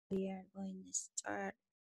We are going to start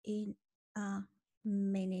in a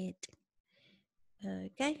minute.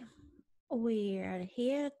 Okay, we are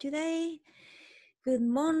here today. Good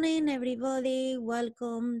morning, everybody.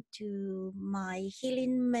 Welcome to my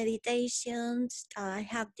healing meditations. I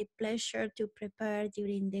have the pleasure to prepare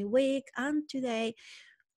during the week, and today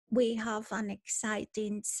we have an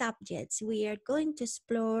exciting subject. We are going to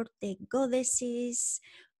explore the goddesses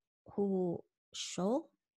who show,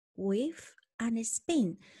 weave, and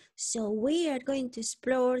spin. So we are going to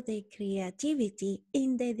explore the creativity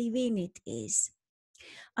in the divinities.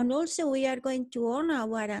 And also we are going to honor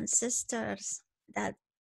our ancestors that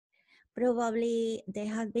probably they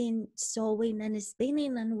have been sewing and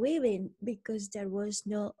spinning and weaving because there was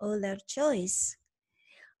no other choice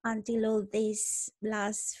until all these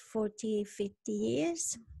last 40, 50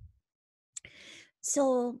 years.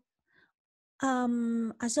 So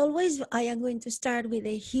as always, I am going to start with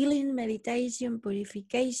a healing meditation,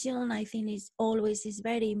 purification. I think it's always is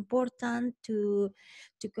very important to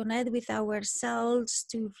connect with ourselves,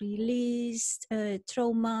 to release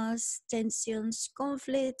traumas, tensions,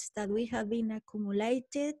 conflicts that we have been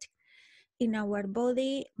accumulated in our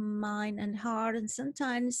body, mind, and heart, and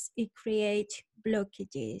sometimes it creates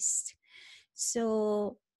blockages.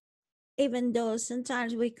 So even though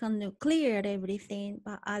sometimes we cannot clear everything,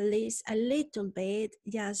 but at least a little bit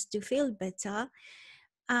just to feel better.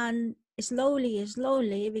 And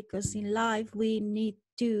slowly, because in life we need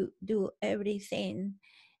to do everything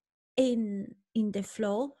in the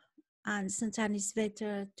flow, and sometimes it's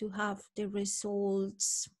better to have the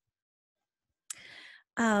results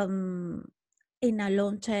in a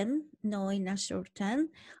long term, not in a short term,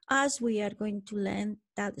 as we are going to learn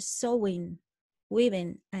that sewing,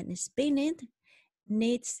 weaving, and spinning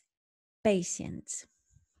needs patience.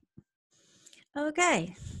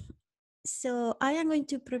 Okay, so I am going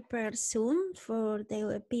to prepare Zoom for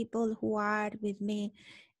the people who are with me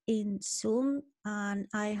in Zoom, and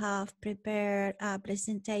I have prepared a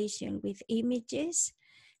presentation with images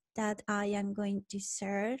that I am going to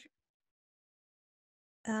share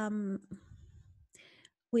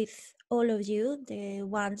with all of you, the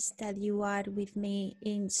ones that you are with me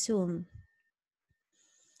in Zoom.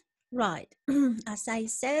 Right, as I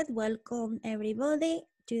said, welcome everybody.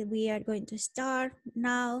 We are going to start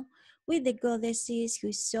now with the goddesses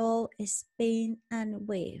who sew, spin, and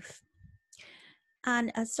weave. And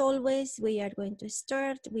as always, we are going to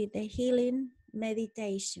start with the healing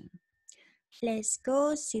meditation. Let's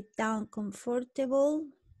go, sit down comfortable,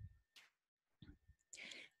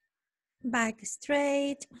 back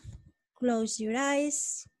straight, close your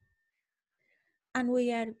eyes, and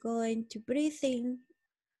we are going to breathe in,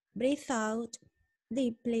 breathe out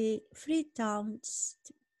deeply 3 times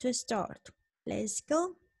to start. Let's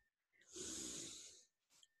go.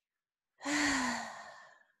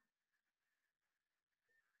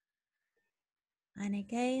 And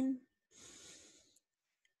again.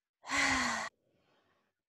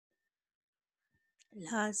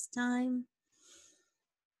 Last time.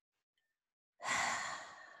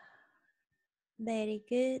 Very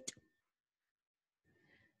good.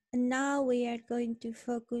 And now we are going to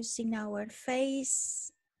focus in our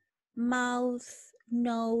face, mouth,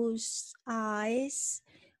 nose, eyes.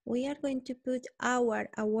 We are going to put our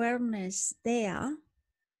awareness there.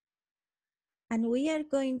 And we are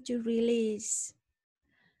going to release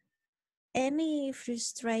any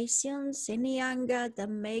frustrations, any anger that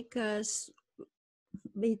make us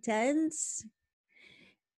be tense,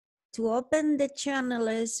 to open the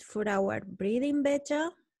channels for our breathing better,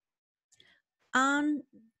 and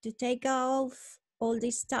to take off all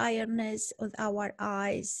this tiredness of our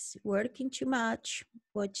eyes, working too much,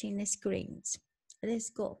 watching screens. Let's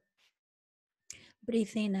go.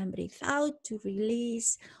 Breathe in and breathe out to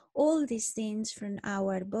release all these things from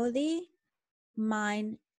our body,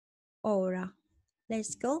 mind, aura.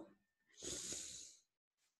 Let's go.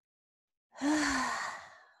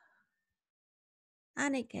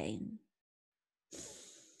 And again.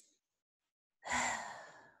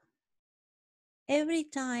 Every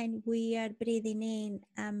time we are breathing in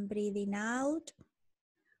and breathing out,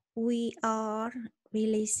 we are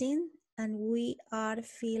releasing and we are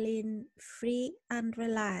feeling free and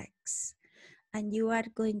relaxed. And you are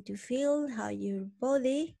going to feel how your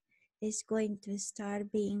body is going to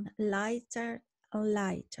start being lighter and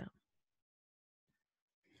lighter.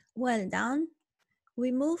 Well done.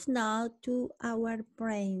 We move now to our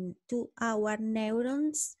brain, to our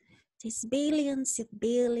neurons, these billions and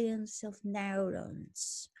billions of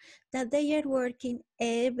neurons that they are working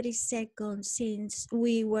every second since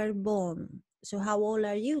we were born. So how old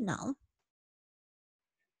are you now?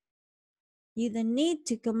 You don't need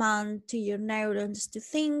to command to your neurons to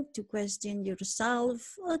think, to question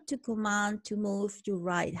yourself, or to command to move your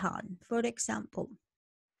right hand. For example,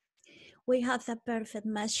 we have a perfect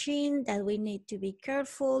machine that we need to be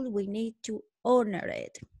careful. We need to honor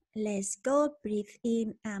it. Let's go. Breathe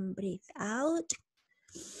in and breathe out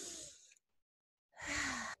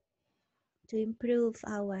to improve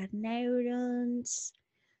our neurons,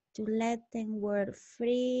 to let them work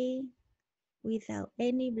free without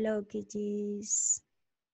any blockages.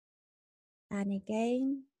 And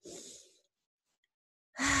again,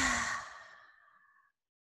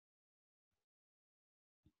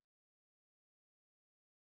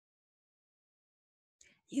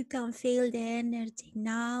 you can feel the energy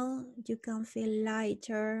now. You can feel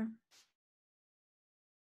lighter.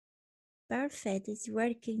 Perfect, it's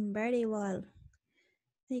working very well.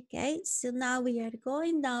 Okay, so now we are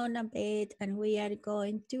going down a bit and we are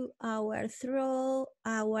going to our throat,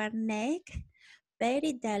 our neck,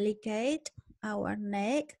 very delicate, our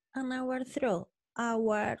neck and our throat.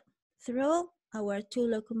 Our throat, our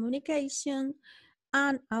tool of communication,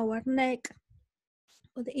 and our neck,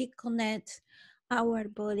 it connects our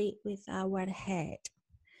body with our head.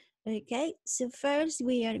 Okay, so first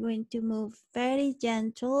we are going to move very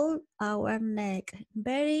gentle our neck.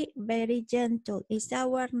 Very, very gentle is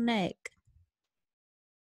our neck.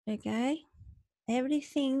 Okay,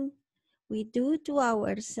 everything we do to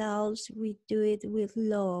ourselves, we do it with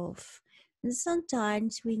love. And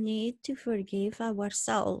sometimes we need to forgive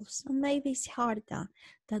ourselves. And maybe it's harder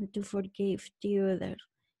than to forgive the other.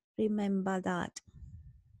 Remember that.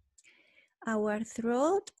 Our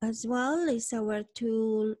throat as well is our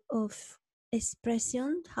tool of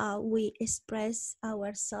expression, how we express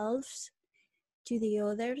ourselves to the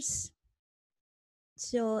others.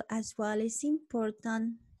 So as well, it's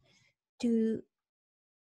important to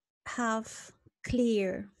have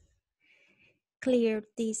clear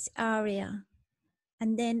this area,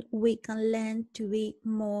 and then we can learn to be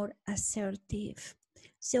more assertive.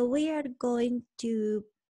 So we are going to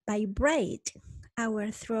vibrate our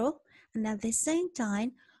throat and at the same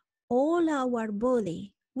time all our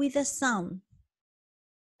body with a sound.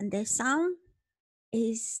 And the sound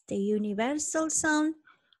is the universal sound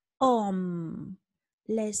Om.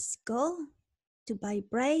 Let's go to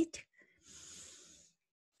vibrate.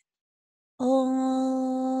 Om.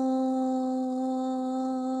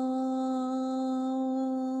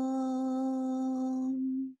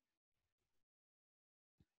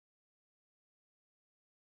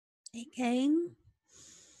 Again.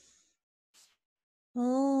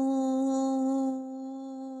 Om.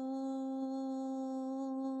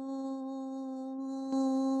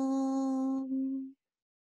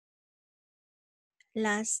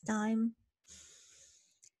 Last time.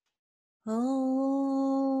 Om.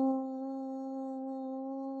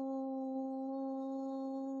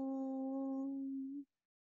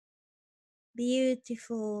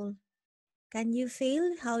 Beautiful. Can you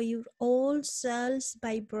feel how your all cells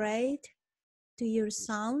vibrate to your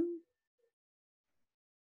sound?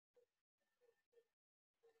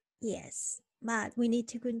 Yes, but we need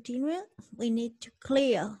to continue. We need to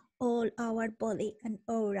clear all our body and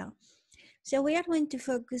aura. So we are going to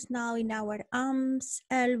focus now in our arms,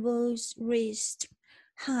 elbows, wrists,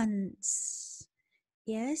 hands.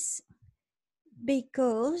 Yes,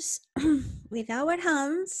 because with our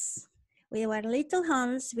hands, with our little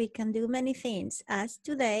hands, we can do many things. As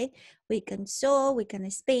today, we can sew, we can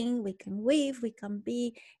spin, we can weave, we can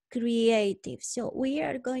be creative. So we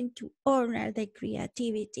are going to honor the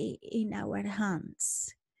creativity in our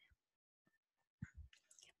hands.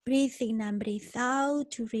 Breathe in and breathe out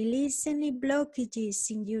to release any blockages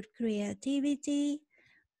in your creativity,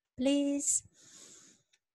 please.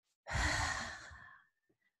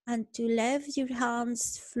 And to let your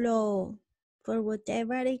hands flow for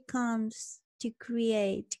whatever it comes to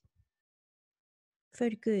create for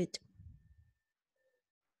good.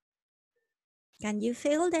 Can you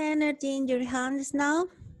feel the energy in your hands now?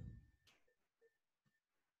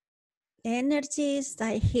 Energy is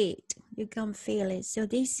like heat. You can feel it. So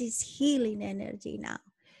this is healing energy now.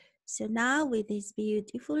 So now with these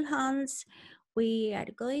beautiful hands, we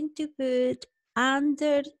are going to put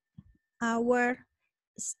under our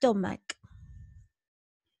stomach.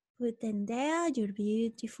 Put in there your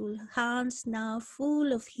beautiful hands now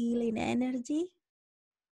full of healing energy.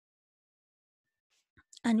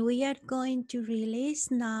 And we are going to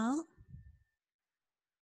release now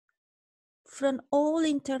from all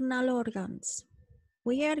internal organs.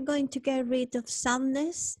 We are going to get rid of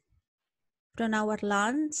sadness from our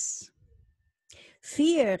lungs,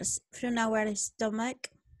 fears from our stomach,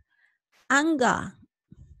 anger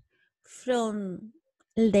from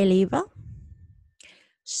the liver,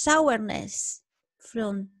 sourness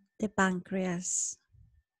from the pancreas.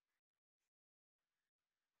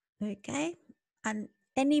 Okay? And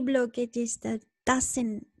any blockages that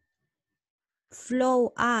doesn't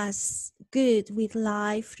flow us good with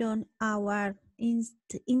life from our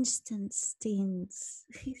instincts.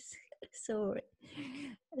 Sorry.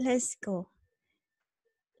 Let's go.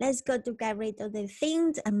 Let's go to get rid of the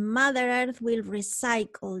things, and Mother Earth will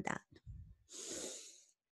recycle that.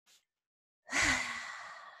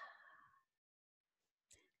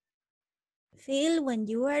 Feel when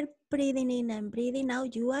you are breathing in and breathing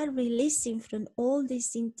out, you are releasing from all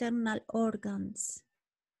these internal organs.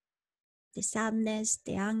 The sadness,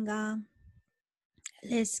 the anger.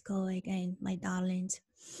 Let's go again, my darlings.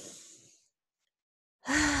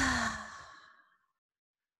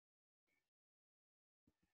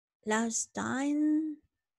 Last time.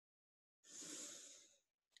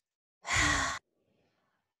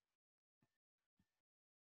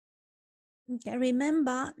 Okay,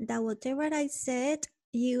 remember that whatever I said,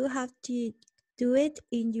 you have to do it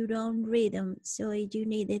in your own rhythm. So if you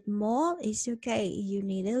need it more, it's okay. If you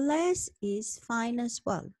need it less, it's fine as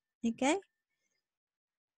well. Okay?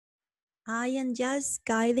 I am just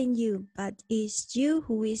guiding you, but it's you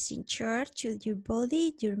who is in charge of your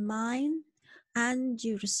body, your mind, and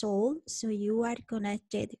your soul. So you are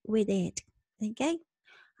connected with it. Okay?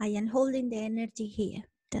 I am holding the energy here.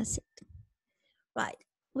 That's it. Right.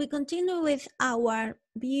 We continue with our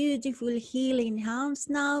beautiful healing hands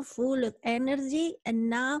now, full of energy. And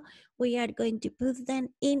now we are going to put them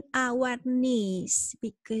in our knees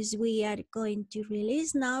because we are going to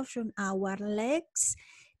release now from our legs,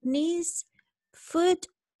 knees, foot,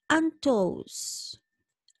 and toes.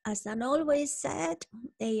 As I always said,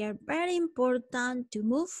 they are very important to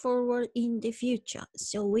move forward in the future.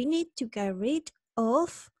 So we need to get rid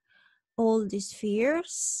of all these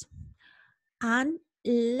fears and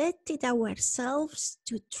let it ourselves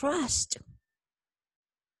to trust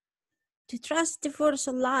the force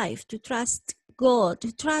of life, to trust God,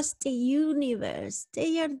 to trust the universe.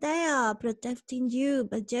 They are there protecting you,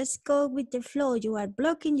 but just go with the flow. You are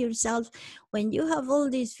blocking yourself when you have all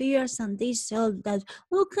these fears and this self that,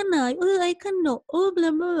 oh, can I? Oh, I cannot. Oh, blah,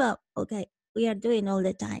 blah, blah. Okay, we are doing all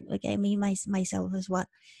the time. Okay, me, myself as well.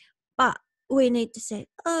 But we need to say,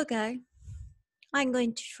 okay, I'm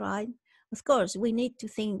going to try. Of course, we need to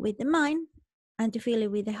think with the mind and to feel it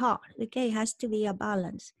with the heart. Okay, it has to be a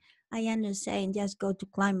balance. I am not saying just go to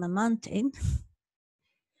climb a mountain.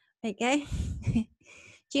 Okay,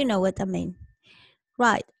 you know what I mean.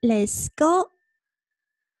 Right, let's go.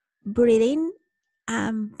 Breathe in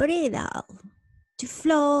and breathe out. To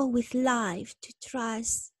flow with life, to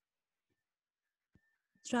trust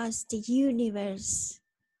the universe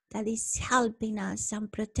that is helping us and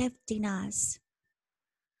protecting us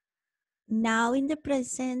now in the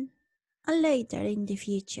present and later in the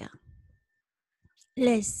future.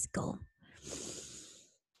 Let's go.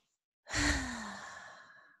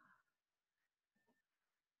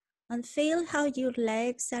 And feel how your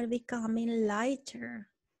legs are becoming lighter.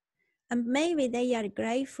 And maybe they are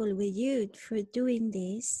grateful with you for doing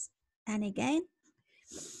this. And again.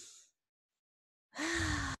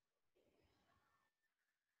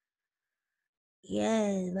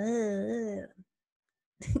 Yes.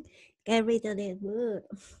 Get rid of it.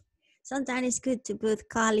 Sometimes it's good to put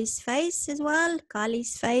Kali's face as well.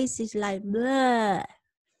 Kali's face is like, bleh.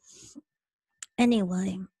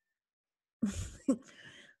 Anyway.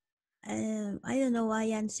 I don't know why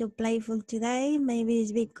I'm so playful today. Maybe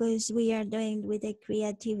it's because we are doing with the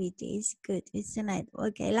creativity. It's good, isn't it?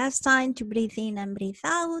 Okay, last time to breathe in and breathe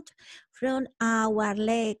out from our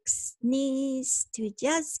legs, knees, to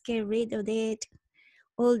just get rid of it,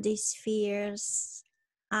 all these fears,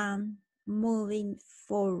 and moving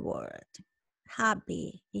forward,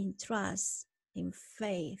 happy, in trust, in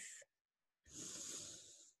faith.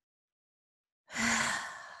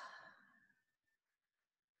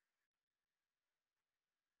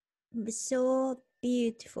 So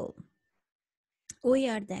beautiful. We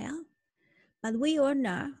are there, but we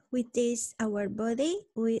honor with this our body,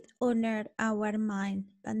 we honor our mind,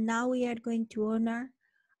 but now we are going to honor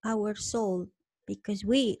our soul because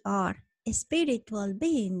we are spiritual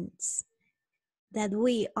beings, that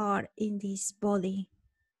we are in this body,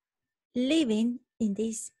 living in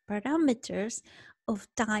these parameters of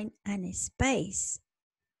time and space.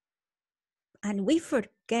 And we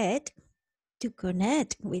forget to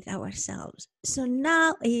connect with ourselves. So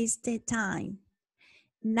now is the time.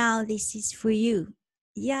 Now this is for you.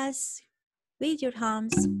 Yes, with your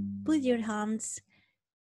hands, put your hands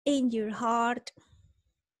in your heart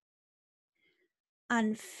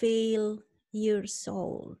and feel your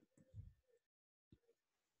soul.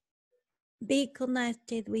 Be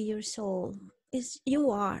connected with your soul. You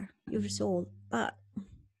are your soul, but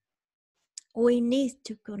we need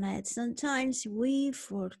to connect. Sometimes we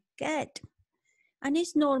forget, and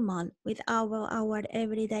it's normal with our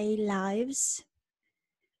everyday lives.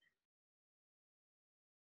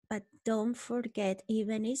 But don't forget,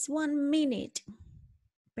 even it's 1 minute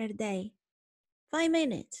per day, 5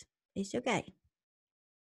 minutes, it's okay.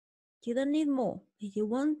 You don't need more. If you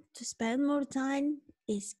want to spend more time,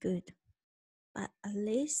 it's good. But at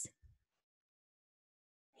least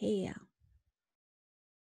here,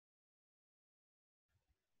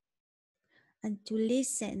 and to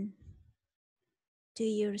listen to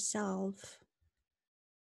yourself,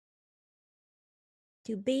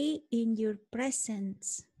 to be in your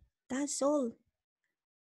presence. That's all.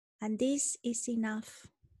 And this is enough.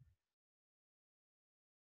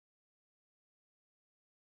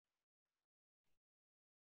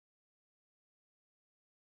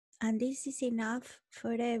 And this is enough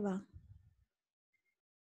forever.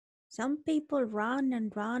 Some people run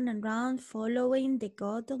and run and run following the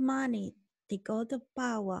God of money, the God of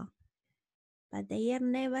power, but they are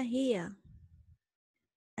never here.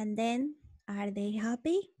 And then, are they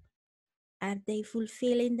happy? Are they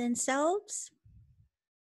fulfilling themselves?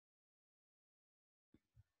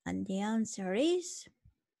 And the answer is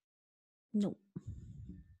no.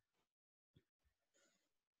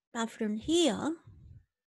 But from here,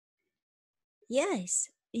 yes,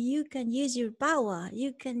 you can use your power.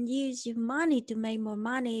 You can use your money to make more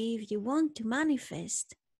money if you want to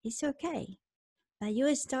manifest. It's okay. But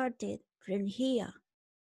you started from here,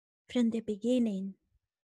 from the beginning.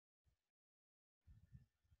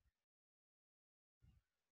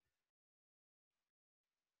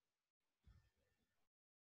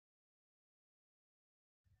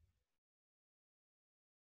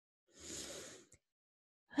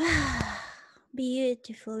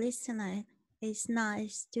 Beautiful, isn't it? It's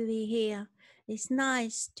nice to be here. It's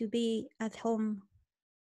nice to be at home.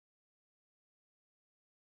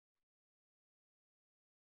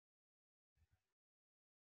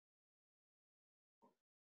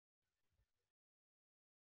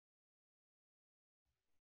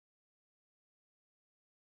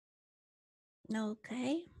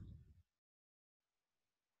 Okay.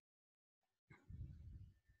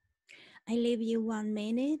 I leave you 1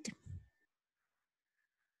 minute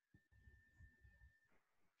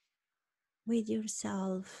with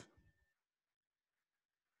yourself.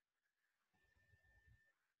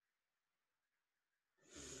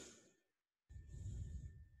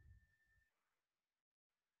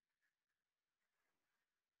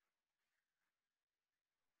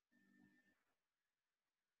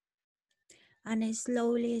 And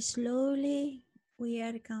slowly, slowly, we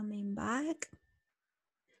are coming back.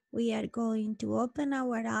 We are going to open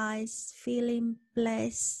our eyes, feeling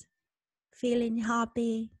blessed, feeling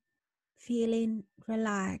happy, feeling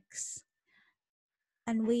relaxed.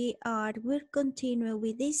 And we'll continue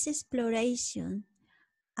with this exploration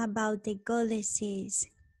about the goddesses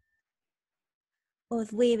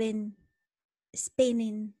of weaving,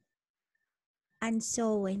 spinning, and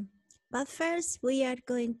sewing. But first, we are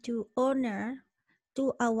going to honor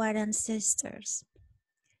to our ancestors.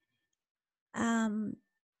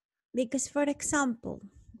 Because, for example,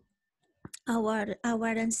 our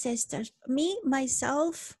ancestors, me,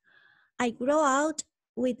 myself, I grow out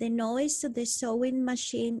with the noise of the sewing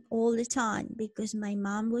machine all the time because my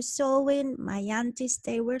mom was sewing, my aunties,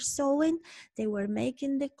 they were sewing, they were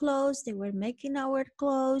making the clothes, they were making our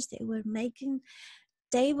clothes, they were making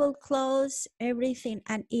tablecloths, everything.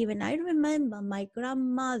 And even I remember my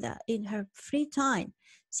grandmother in her free time,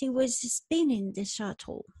 she was spinning the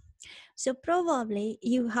shuttle. So probably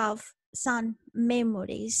you have some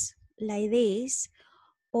memories like this,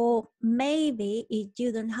 or maybe if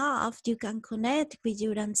you don't have, you can connect with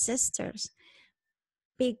your ancestors.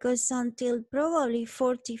 Because until probably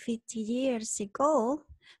 40, 50 years ago,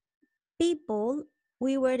 people,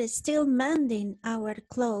 we were still mending our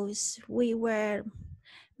clothes. We were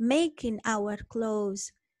making our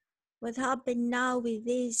clothes. What happened now with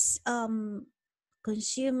this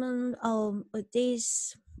consumer, with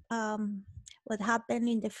this, what happened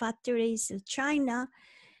in the factories of China,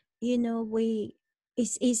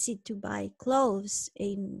 it's easy to buy clothes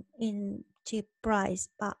in cheap price,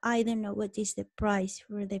 but I don't know what is the price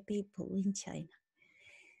for the people in China.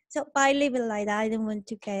 So I live it like that. I don't want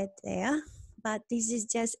to get there, but this is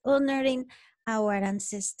just honoring our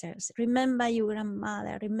ancestors. Remember your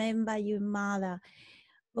grandmother, remember your mother,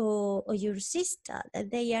 or your sister, that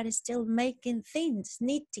they are still making things,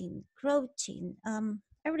 knitting, crochet,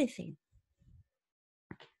 everything.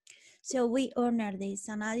 So we honor this.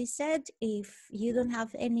 And I said, if you don't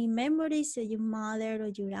have any memories of your mother or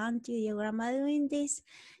your auntie or your grandma doing this,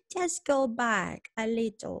 just go back a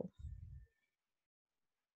little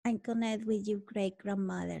and connect with your great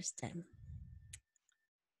grandmother's time.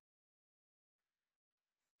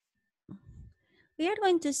 We are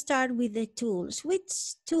going to start with the tools.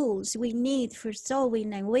 Which tools we need for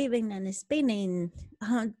sewing and weaving and spinning?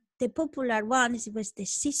 The popular ones was the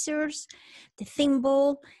scissors, the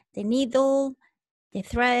thimble, the needle, the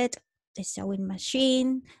thread, the sewing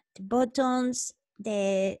machine, the buttons,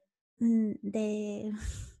 the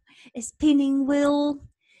spinning wheel.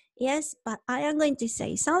 Yes, but I am going to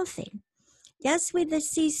say something. Just with the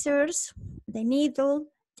scissors, the needle,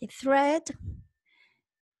 the thread,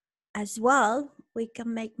 as well, we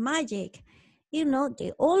can make magic. You know,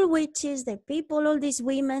 the old witches, the people, all these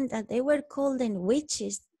women that they were called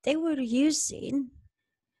witches, they were using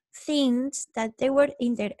things that they were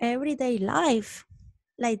in their everyday life,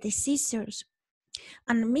 like the scissors.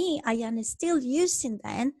 And me, I am still using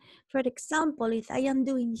them. For example, if I am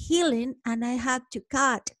doing healing and I have to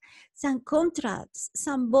cut some contracts,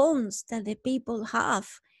 some bonds that the people have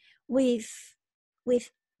with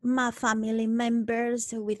my family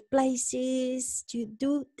members, or with places to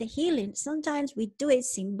do the healing. Sometimes we do it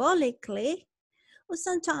symbolically, or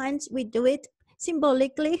sometimes we do it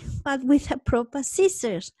symbolically, but with a proper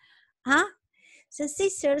scissors. Huh? So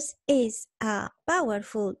scissors is a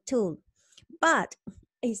powerful tool, but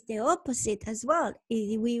it's the opposite as well.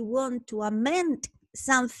 If we want to amend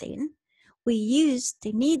something, we use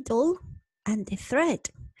the needle and the thread.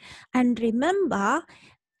 And remember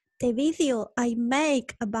the video I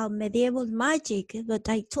make about medieval magic, that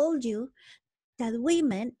I told you that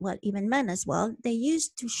women, well, even men as well, they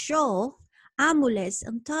used to show amulets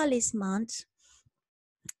and talismans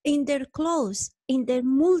in their clothes, in their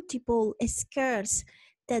multiple skirts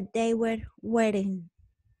that they were wearing.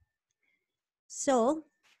 So,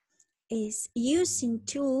 is using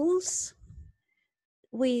tools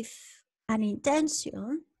with an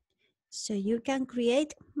intention so you can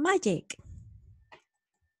create magic.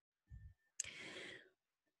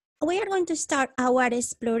 We are going to start our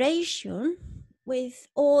exploration with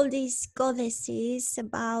all these goddesses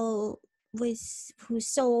about with who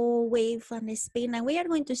sew, weave, and spin, and we are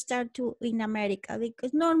going to start to in America,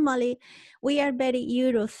 because normally we are very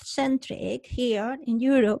Eurocentric here in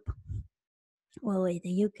Europe, well, in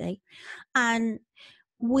the UK, and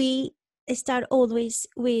we start always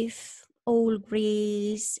with old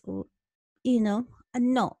Greece, or, you know.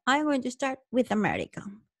 And no, I'm going to start with America,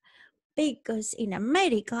 because in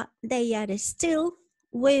America they are still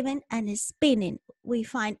weaving and spinning. We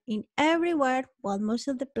find in everywhere, well, most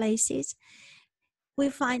of the places, we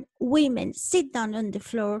find women sit down on the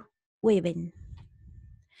floor weaving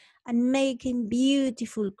and making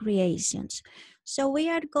beautiful creations. So we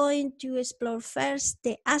are going to explore first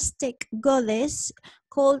the Aztec goddess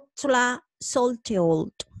called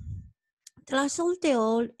Tlazolteotl.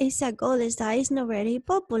 Tlazolteotl is a goddess that is not very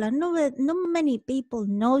popular. Not many people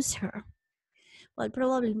knows her. Well,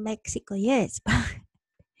 probably Mexico, yes.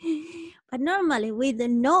 But normally we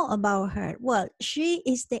don't know about her. Well, she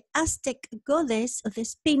is the Aztec goddess of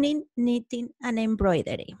spinning, knitting, and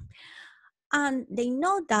embroidery. And they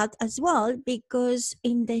know that as well because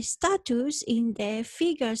in the statues, in the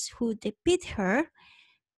figures who depict her,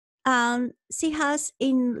 she has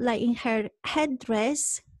in her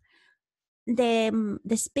headdress the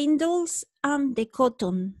spindles and the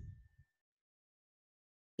cotton.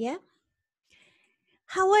 Yeah.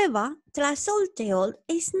 However, Tlazolteotl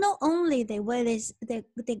is not only the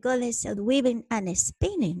goddess of weaving and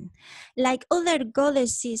spinning. Like other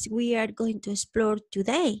goddesses we are going to explore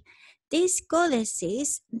today, these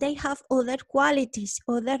goddesses, they have other qualities,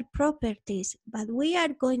 other properties, but we are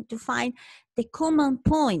going to find the common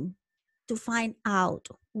point to find out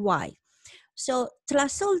why. So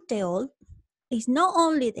Tlazolteotl is not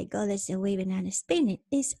only the goddess of weaving and spinning,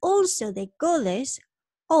 it's also the goddess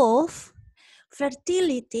of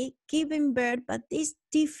fertility, giving birth, but these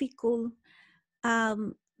difficult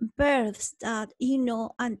births that,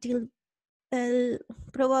 until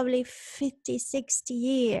probably 50, 60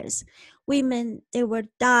 years, women, they were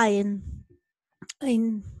dying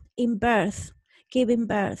in birth, giving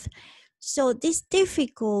birth. So these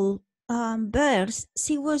difficult births,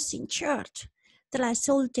 she was in charge,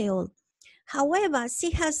 Tlazolteotl. However,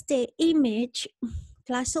 she has the image,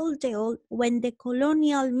 Tlazolteotl, when the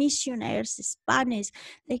colonial missionaries, Spanish,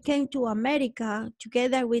 they came to America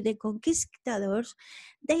together with the conquistadors,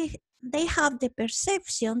 they have the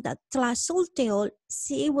perception that Tlazolteotl,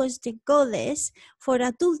 she was the goddess for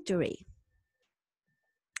adultery.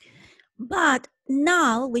 But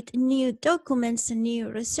now with new documents and new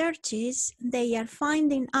researches, they are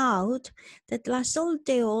finding out that La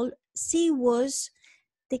Solteol, she was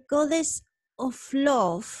the goddess of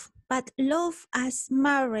love, but love as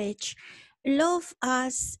marriage, love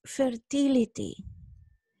as fertility.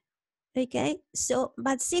 Okay, so,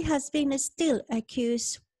 but she has been still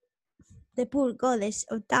accused, the poor goddess,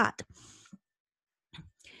 of that.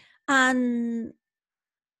 And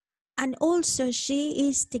also she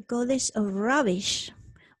is the goddess of rubbish.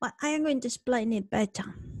 Well, I am going to explain it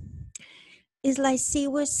better. It's like she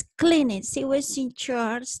was cleaning, she was in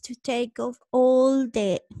charge to take off all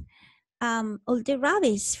the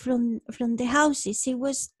rubbish from the houses. She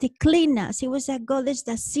was the cleaner. She was a goddess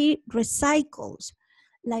that she recycles,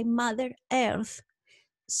 like Mother Earth.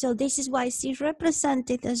 So this is why she's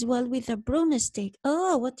represented as well with a broomstick.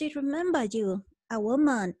 Oh, what do you remember you? A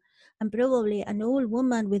woman, and probably an old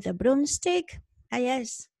woman with a broomstick. Ah,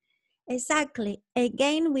 yes, exactly.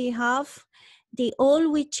 Again, we have the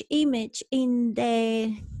old witch image in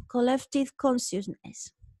the collective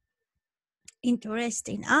consciousness.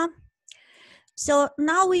 Interesting, huh? So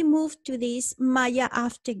now we move to this Maya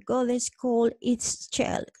after goddess called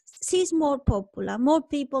Ischel. She's more popular. More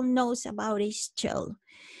people knows about Ischel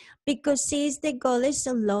because she is the goddess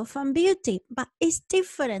of love and beauty. But it's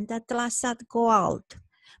different than Tlazatcoatl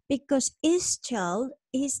because Ischel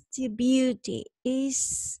is the beauty.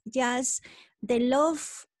 Is just the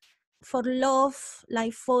love for love,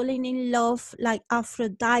 like falling in love, like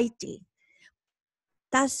Aphrodite.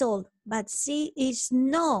 That's all. But she is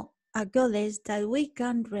not a goddess that we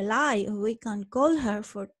can rely or we can call her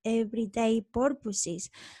for everyday purposes,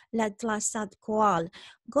 like Tlazatcoatl.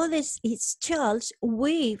 Goddess itself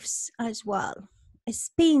weaves as well,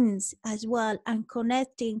 spins as well, and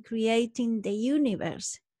connecting, creating the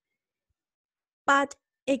universe. But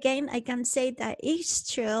again, I can say that each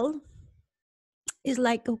child is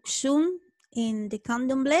like Oxum in the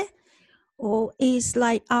candomblé, or is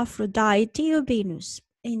like Aphrodite or Venus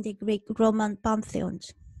in the Greek Roman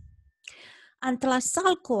pantheons. And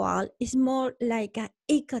Tlazalcoatl is more like a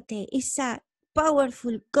Hecate. It's a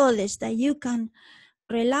powerful goddess that you can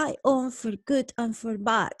rely on for good and for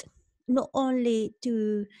bad, not only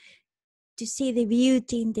to see the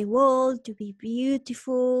beauty in the world, to be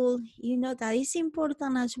beautiful. You know, that is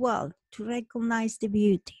important as well, to recognize the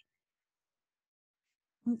beauty.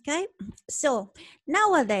 Okay, so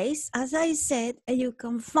nowadays, as I said, you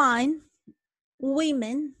can find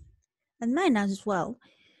women and men as well,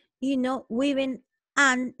 you know, weaving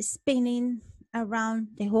and spinning around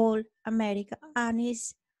the whole America, and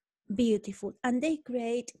it's beautiful. And they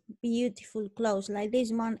create beautiful clothes like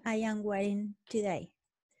this one I am wearing today.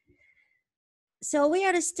 So we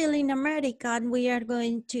are still in America, and we are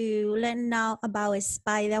going to learn now about a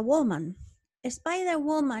Spider Woman. A Spider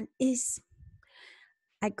Woman is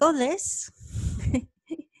a goddess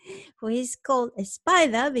who is called a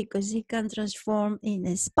spider because he can transform in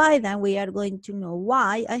a spider. We are going to know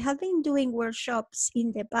why. I have been doing workshops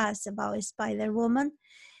in the past about a Spider Woman,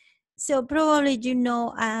 so probably you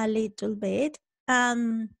know a little bit.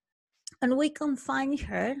 And we can find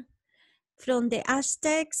her from the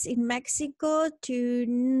Aztecs in Mexico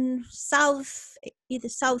to either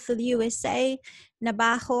south of the USA,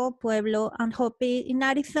 Navajo, Pueblo, and Hopi in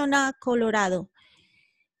Arizona, Colorado.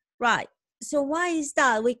 Right. So why is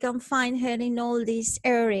that we can find her in all these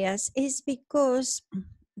areas? Is because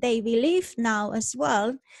they believe now as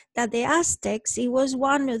well that the Aztecs, it was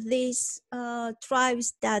one of these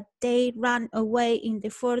tribes that they ran away in the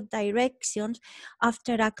four directions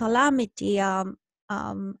after a calamity and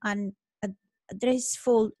a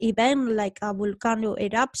dreadful event like a volcano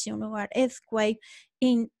eruption or earthquake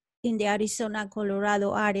in the Arizona,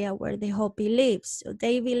 Colorado area where the Hopi lives. So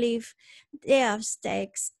they believe the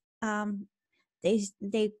Aztecs,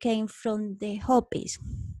 they came from the Hopis.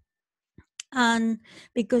 And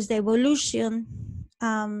because the evolution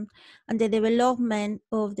and the development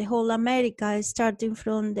of the whole America starting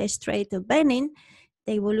from the Strait of Benin,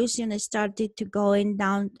 the evolution started to going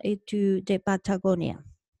down to the Patagonia.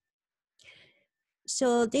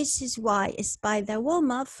 So this is why Spider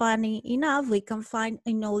Woman, funny enough, we can find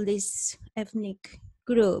in all these ethnic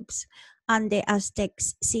groups and the Aztec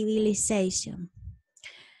civilization.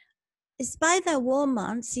 Spider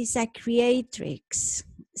Woman, she's a creatrix.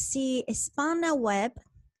 She spun a web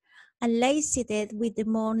and laced it with the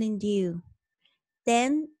morning dew.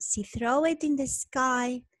 Then she threw it in the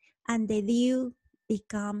sky, and the dew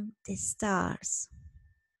became the stars.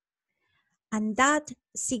 And that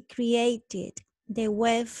she created the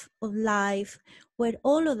web of life where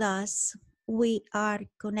all of us, we are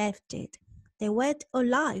connected. The web of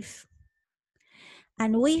life.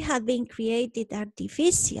 And we have been created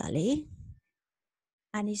artificially,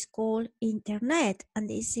 and it's called internet. And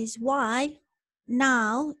this is why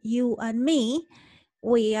now you and me,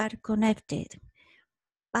 we are connected.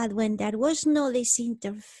 But when there was no this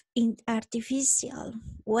artificial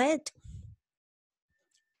word,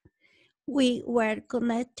 we were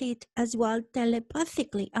connected as well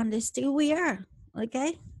telepathically, and still we are,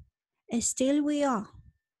 okay? Still we are.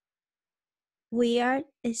 We are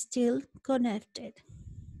still connected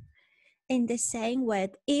in the same way.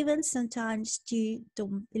 Even sometimes you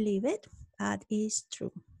don't believe it, but it's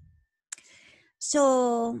true.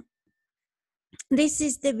 So this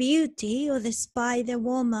is the beauty of the spider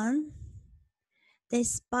woman, the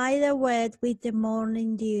spider web with the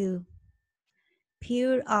morning dew,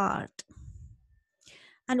 pure art.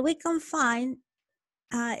 And we can find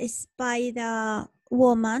a spider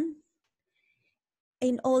woman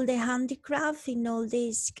in all the handicraft, in all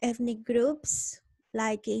these ethnic groups,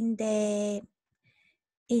 like in the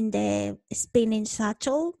spinning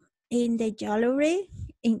shuttle, in the jewelry,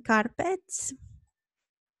 in carpets,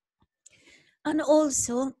 and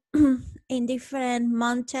also in different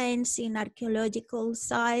mountains, in archaeological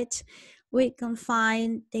sites, we can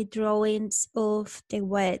find the drawings of the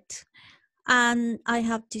wet. And I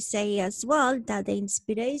have to say as well that the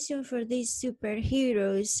inspiration for these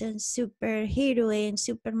superheroes and superheroines,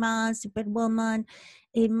 Superman, Superwoman,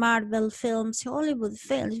 in Marvel films, Hollywood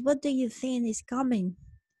films, what do you think is coming?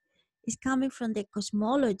 It's coming from the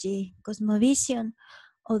cosmovision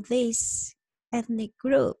of these ethnic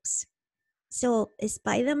groups. So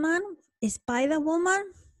Spider-Man,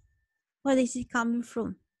 Spider-Woman, where is it coming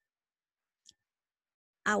from?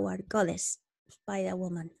 Our goddess,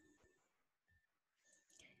 Spider-Woman.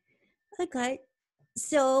 Okay,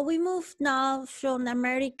 so we moved now from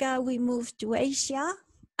America, we moved to Asia,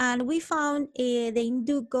 and we found the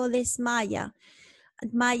Hindu goddess Maya.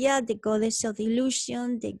 Maya, the goddess of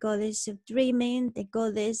illusion, the goddess of dreaming, the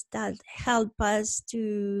goddess that help us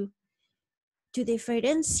to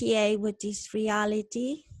differentiate what is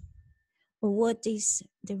reality or what is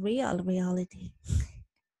the real reality.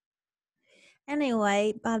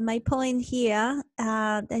 Anyway, but my point here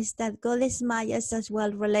is that goddess Maya is as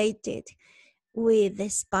well related with the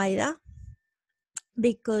spider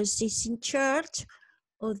because she's in charge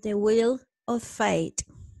of the wheel of fate.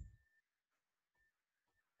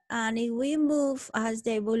 And if we move as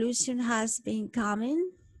the evolution has been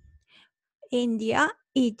coming, India,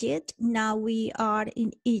 Egypt, now we are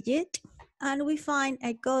in Egypt, and we find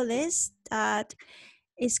a goddess that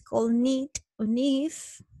is called Nit or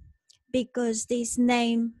Nif, because this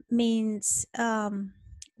name means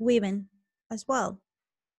women as well.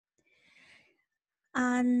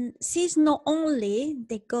 And she's not only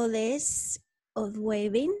the goddess of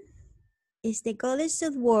weaving, is the goddess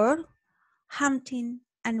of war, hunting,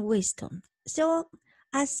 and wisdom. So,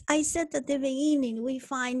 as I said at the beginning, we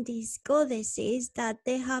find these goddesses that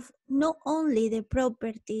they have not only the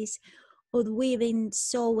properties of weaving,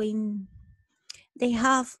 sewing, they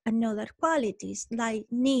have another qualities, like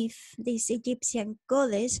Nif, this Egyptian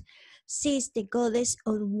goddess, she's the goddess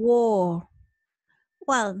of war.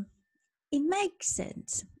 Well, it makes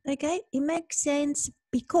sense, okay? It makes sense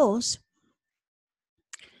because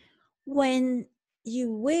when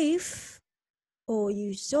you weave or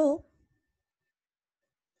you sew,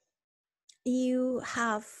 you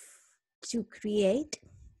have to create,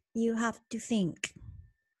 you have to think.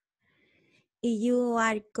 If you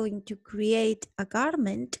are going to create a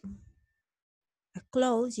garment, a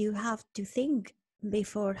clothes, you have to think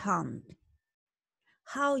beforehand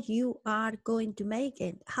how you are going to make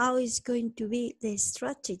it, how is going to be the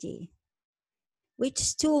strategy,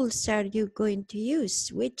 which tools are you going to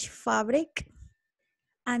use, which fabric,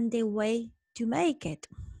 and the way to make it.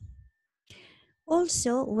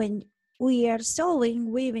 Also, when we are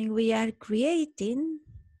sewing, weaving, we are creating,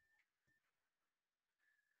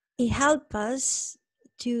 it helps us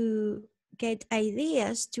to get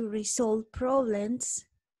ideas to resolve problems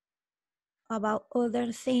about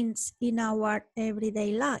other things in our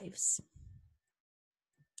everyday lives.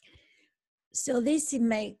 So this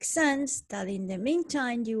makes sense that in the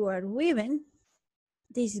meantime you are weaving,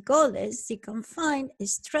 this goddess, she can find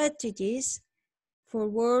strategies for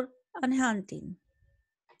war and hunting.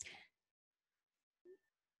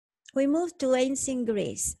 We move to ancient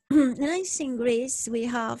Greece. In ancient Greece, we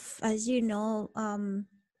have, as you know,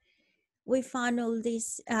 we find all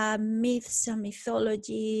these myths and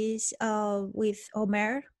mythologies with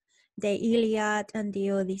Homer, the Iliad and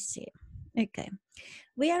the Odyssey. Okay,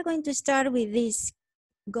 we are going to start with this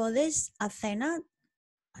goddess Athena.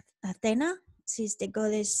 Athena, she's the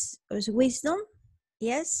goddess of wisdom,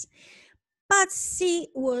 yes, But she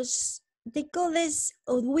was the goddess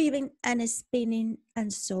of weaving and spinning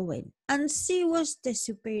and sewing, and she was the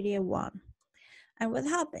superior one. And what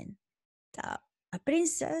happened? A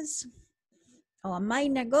princess or a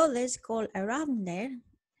minor goddess called Arachne,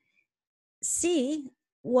 she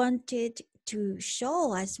wanted to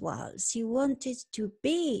show as well. She wanted to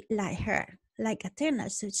be like her, like Athena.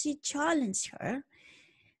 So she challenged her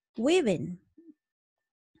weaving.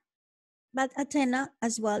 But Athena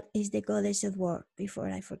as well is the goddess of war, before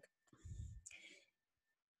I forget.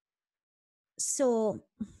 So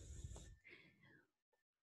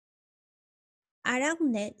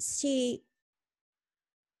Arachne, she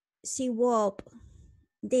wove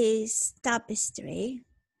this tapestry,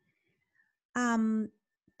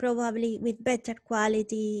 probably with better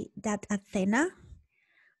quality than Athena,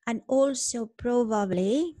 and also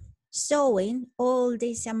probably showing all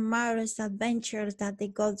these amorous adventures that the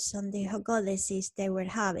gods and the goddesses they were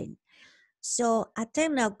having. So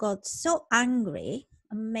Athena got so angry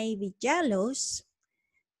and maybe jealous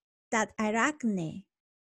that Arachne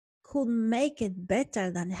could make it better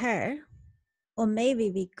than her, or maybe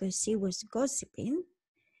because she was gossiping,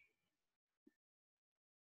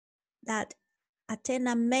 that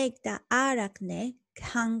Athena made the Arachne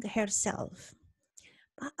hang herself.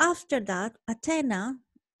 But after that, Athena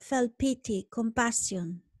felt pity,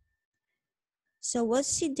 compassion. So what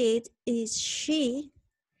she did is she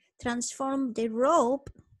transformed the rope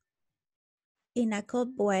in a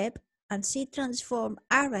cobweb, and she transformed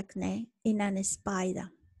Arachne in a spider.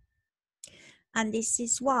 And this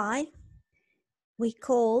is why we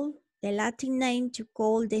call the Latin name to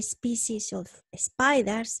call the species of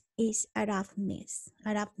spiders is arachnids.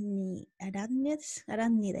 Arachnides.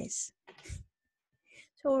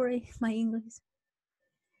 Sorry, my English.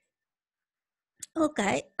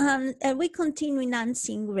 Okay, and we continue in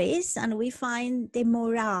ancient Greece, and we find the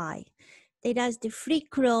morai. That is the three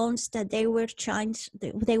crowns that they were church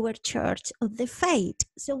of the fate.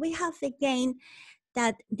 So we have again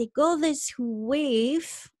that the goddess who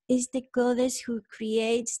weave is the goddess who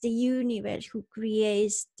creates the universe, who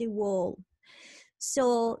creates the world.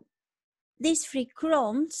 So these three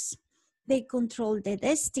crowns, they control the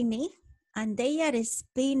destiny, and they are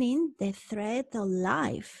spinning the thread of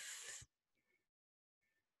life.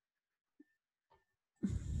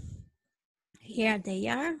 Here they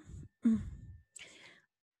are.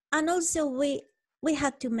 And also we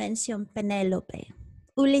had to mention Penelope,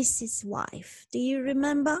 Ulysses' wife. Do you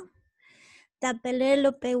remember that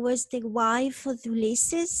Penelope was the wife of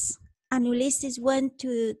Ulysses? And Ulysses went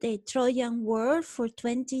to the Trojan War for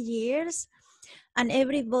 20 years, and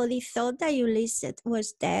everybody thought that Ulysses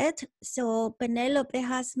was dead. So Penelope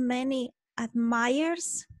has many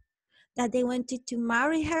admirers that they wanted to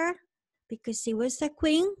marry her because she was a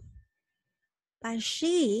queen. But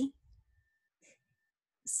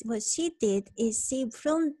what she did is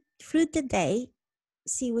through the day,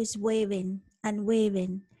 she was weaving and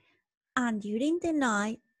weaving. And during the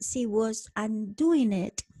night, she was undoing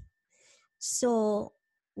it. So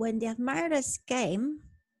when the admirers came,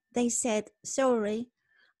 they said, sorry,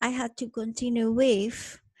 I had to continue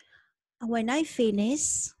with. When I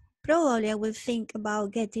finish, probably I will think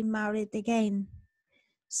about getting married again.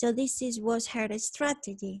 So this was her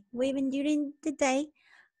strategy, weaving during the day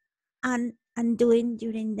and undoing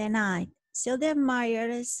during the night. So the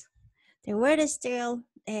admirers, they were still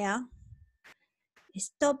there,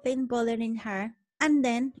 stopping bothering her. And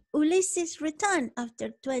then Ulysses returned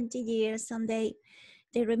after 20 years, and they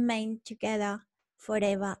remained together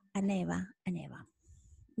forever and ever and ever.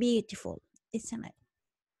 Beautiful, isn't it?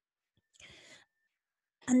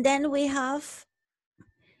 And then we have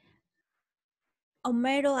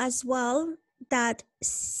Homero as well, that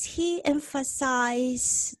he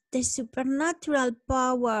emphasized the supernatural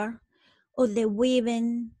power of the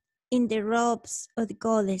weaving in the robes of the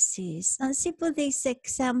goddesses. And she put this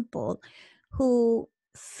example, who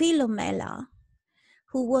Philomela,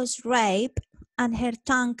 who was raped and her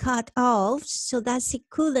tongue cut off so that she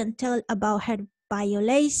couldn't tell about her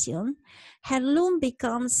violation, her loom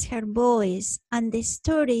becomes her voice, and the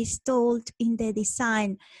story is told in the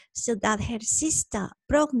design so that her sister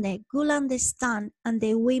Progne could understand and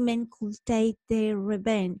the women could take their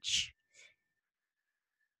revenge.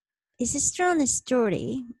 It's a strong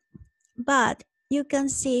story, but you can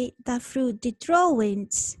see that through the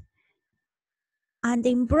drawings and the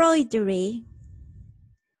embroidery,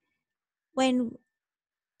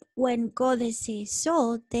 when goddesses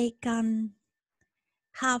sew, they can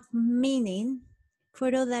have meaning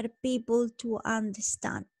for other people to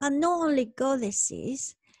understand. And not only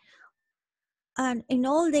goddesses, and in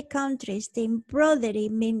all the countries, the embroidery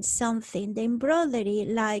means something. The embroidery,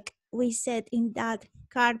 like we said in that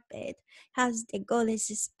carpet has the goddess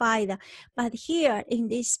spider, but here in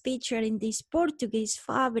this picture, in this Portuguese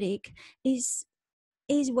fabric, is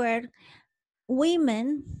where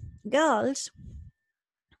women, girls,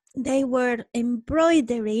 they were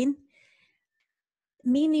embroidering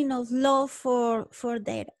meaning of love for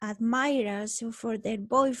their admirers or for their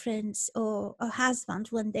boyfriends or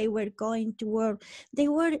husbands when they were going to work. They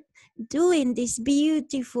were doing these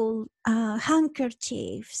beautiful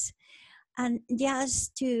handkerchiefs, and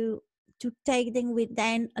just to take them with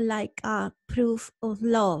them like a proof of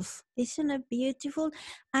love. Isn't it beautiful?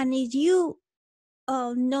 And if you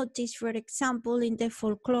notice, for example, in the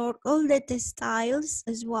folklore, all the textiles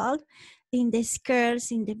as well, in the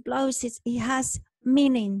skirts, in the blouses, it has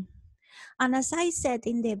meaning. And as I said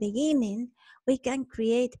in the beginning, we can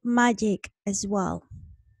create magic as well.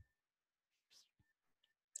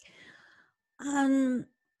 Um,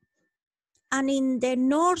 and in the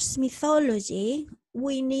Norse mythology,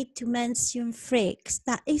 we need to mention Frigg.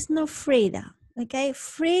 That is not Frida, okay?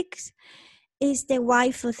 Frigg is the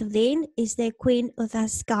wife of Odin, is the queen of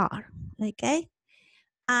Asgard, okay?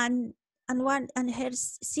 And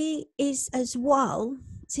she is as well,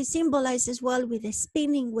 she symbolizes as well with the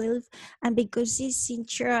spinning wheel, and because she's in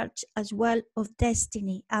charge as well of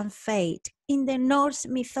destiny and fate in the Norse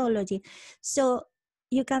mythology. So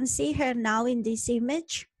you can see her now in this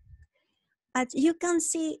image, but you can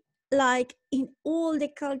see like in all the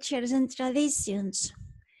cultures and traditions,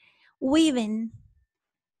 weaving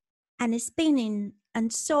and spinning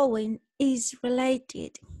and sewing is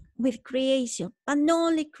related with creation, but not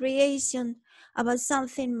only creation about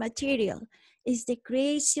something material, it's the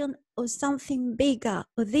creation of something bigger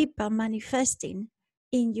or deeper manifesting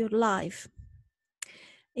in your life.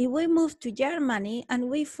 If we move to Germany and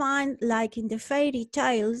we find, like in the fairy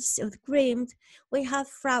tales of Grimm, we have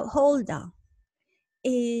Frau Holda.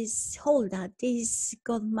 Is Holda, this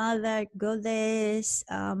godmother, goddess,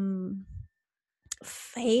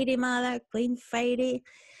 fairy mother, queen fairy,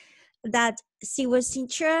 that she was in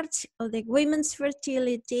charge of the women's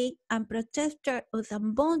fertility and protector of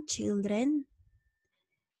unborn children,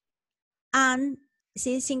 and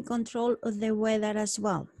she is in control of the weather as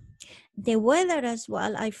well. The weather as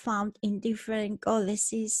well, I found in different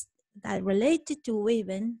goddesses that related to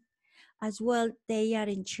women as well, they are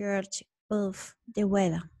in charge of the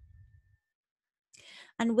weather.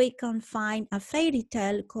 And we can find a fairy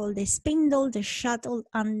tale called The Spindle, the Shuttle,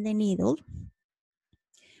 and the Needle,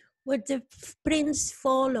 where the prince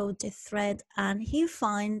followed the thread and he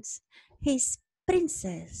finds his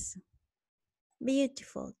princess.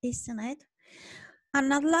 Beautiful, isn't it?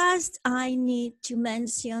 And at last, I need to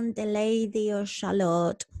mention the Lady of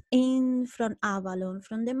Shalott from Avalon,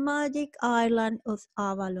 from the magic island of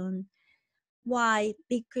Avalon. Why?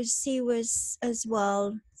 Because she was as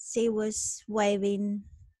well, she was waving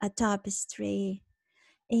a tapestry.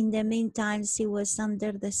 In the meantime, she was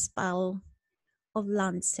under the spell of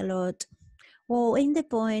Lancelot. Well, in the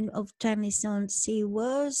point of Tennyson, she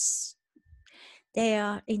was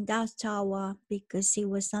there in that tower because she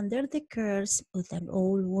was under the curse of an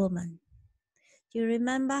old woman. Do you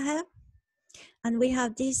remember her? And we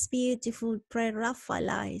have these beautiful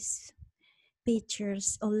pre-Raphaelite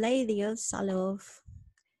pictures of Lady of Shalott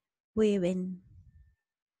weaving.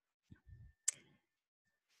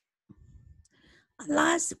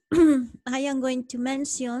 Last, I am going to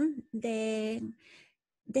mention the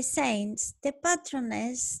saints, the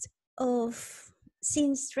patroness of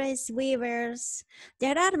seamstress weavers.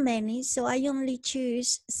 There are many, so I only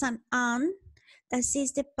choose Saint Anne, that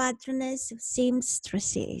is the patroness of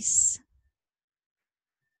seamstresses.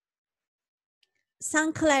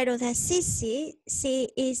 San Clare of Assisi, she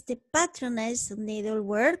is the patroness of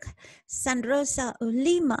needlework. San Rosa of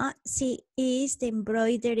Lima, she is the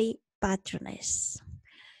embroidery patroness.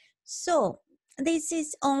 So, this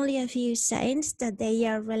is only a few saints that they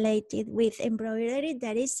are related with embroidery.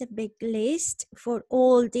 There is a big list for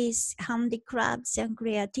all these handicrafts and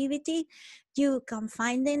creativity. You can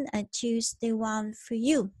find them and choose the one for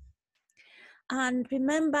you. And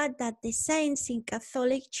remember that the saints in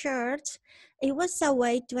Catholic Church, it was a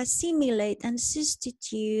way to assimilate and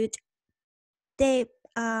substitute the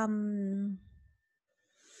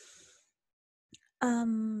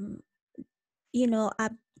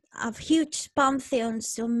of huge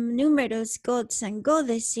pantheons of numerous gods and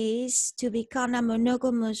goddesses to become a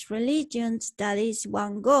monogamous religion that is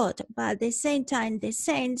one God. But at the same time, the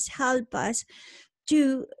saints help us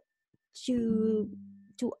to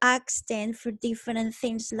ask them for different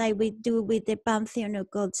things like we do with the pantheon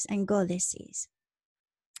of gods and goddesses.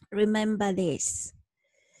 Remember this.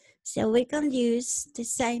 So we can use the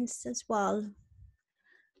saints as well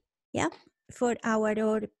yeah, for our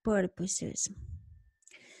own purposes.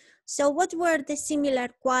 So what were the similar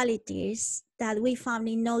qualities that we found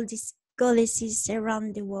in all these goddesses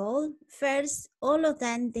around the world? First, all of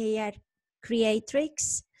them, they are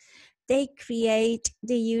creatrix. They create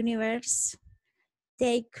the universe.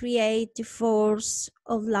 They create the force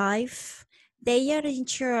of life. They are in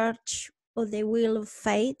charge of the wheel of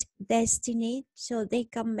fate, destiny, so they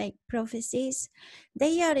can make prophecies.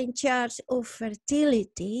 They are in charge of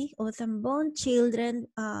fertility, of unborn children,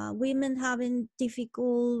 women having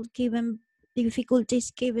difficulties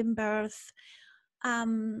giving birth,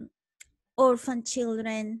 um, orphan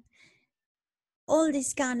children, all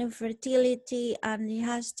this kind of fertility, and it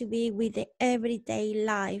has to be with the everyday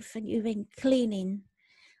life and even cleaning,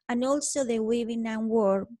 and also the weaving and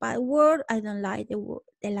work. But work, I don't like the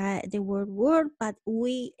word work, but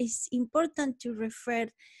it's important to refer,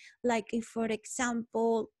 like if, for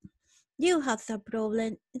example, you have a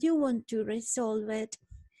problem, you want to resolve it.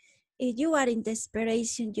 If you are in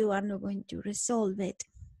desperation, you are not going to resolve it.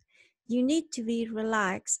 You need to be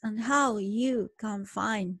relaxed on how you can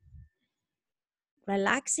find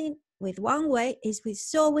relaxing. With one way is with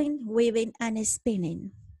sewing, weaving, and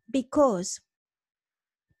spinning, because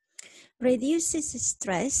reduces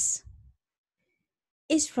stress,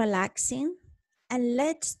 is relaxing, and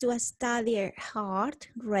leads to a steadier heart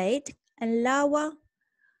rate and lower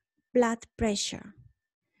blood pressure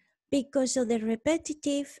because of the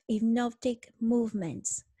repetitive hypnotic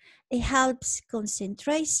movements. It helps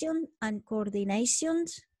concentration and coordination,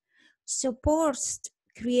 supports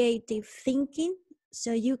creative thinking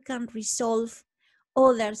so you can resolve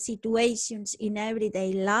other situations in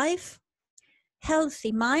everyday life,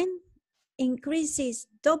 healthy mind, increases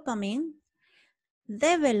dopamine,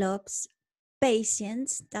 develops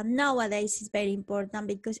patience, that nowadays is very important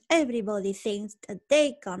because everybody thinks that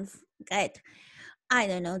they can get, I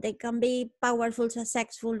don't know, they can be powerful,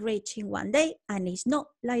 successful, rich in one day, and it's not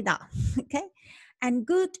like that. Okay? And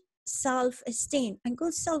good self-esteem. And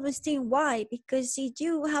good self-esteem, why? Because if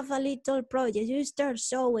you have a little project, you start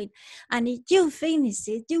sewing, and if you finish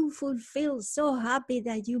it, you will feel so happy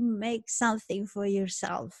that you make something for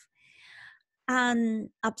yourself. And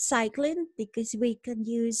upcycling, because we can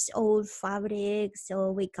use old fabrics,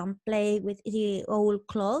 or we can play with the old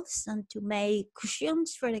clothes and to make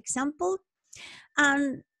cushions, for example.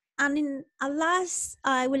 And in last,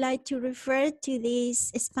 I would like to refer to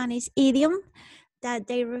this Spanish idiom that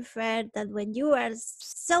they refer that when you are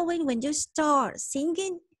sewing, when you start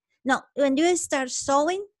singing, no, when you start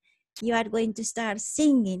sewing, you are going to start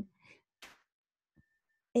singing.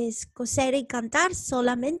 Es coser y cantar,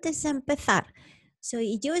 solamente es empezar. So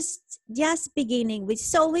you just beginning with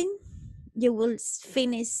sewing, you will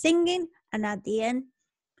finish singing, and at the end,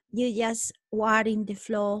 you just are in the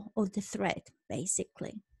flow of the thread,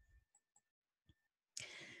 basically.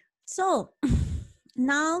 So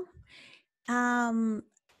now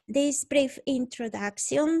this brief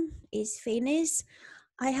introduction is finished.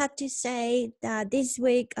 I have to say that this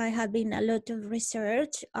week I have been a lot of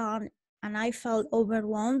research and I felt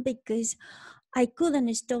overwhelmed because I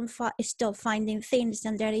couldn't stop finding things,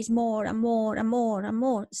 and there is more and more and more and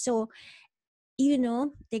more. So, you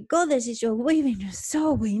know, the goddesses of weaving and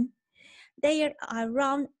sewing, they are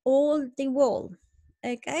around all the world,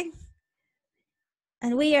 okay?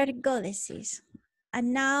 And we are goddesses.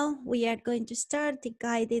 And now we are going to start the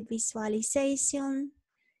guided visualization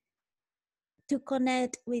to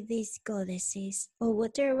connect with these goddesses or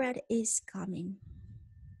whatever is coming.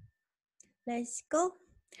 Let's go.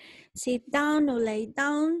 Sit down or lay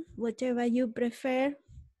down, whatever you prefer.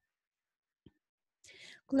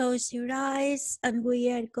 Close your eyes, and we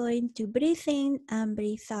are going to breathe in and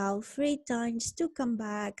breathe out 3 times to come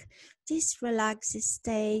back this relaxed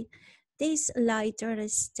state, this lighter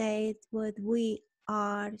state where we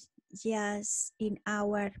are just in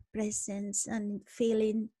our presence and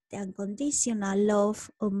feeling the unconditional love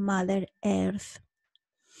of Mother Earth.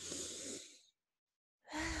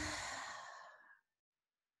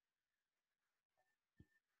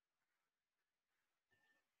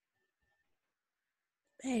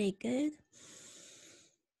 Very good.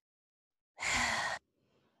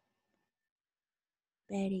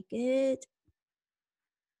 Very good.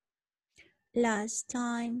 Last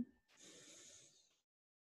time.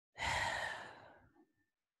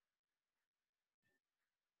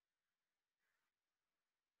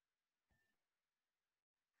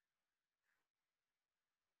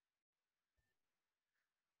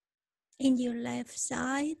 In your left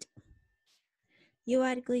side, you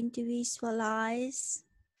are going to visualize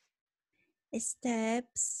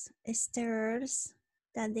steps, stairs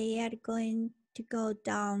that they are going to go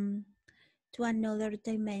down to another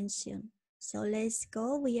dimension. So let's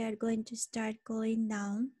go. We are going to start going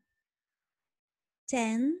down.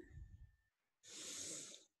 10.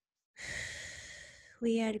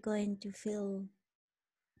 We are going to feel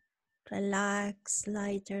relaxed,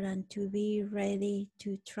 lighter, and to be ready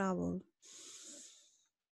to travel.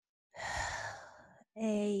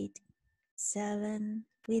 8, 7,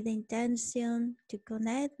 with intention to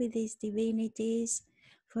connect with these divinities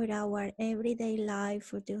for our everyday life,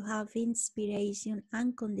 for to have inspiration,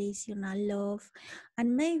 unconditional love,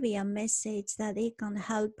 and maybe a message that it can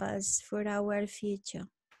help us for our future.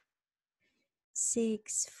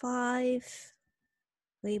 6, 5,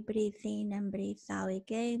 we breathe in and breathe out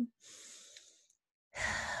again.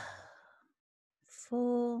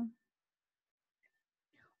 4,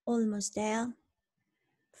 almost there.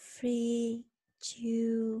 3,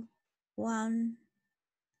 2, 1.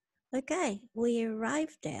 Okay, we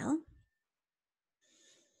arrived there.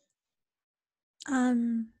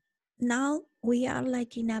 Now we are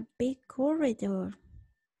like in a big corridor.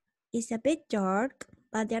 It's a bit dark,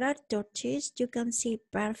 but there are torches. You can see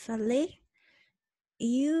perfectly.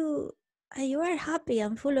 You are happy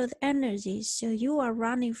and full of energy, so you are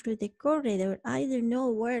running through the corridor. I don't know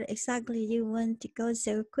where exactly you want to go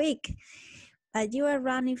so quick, but you are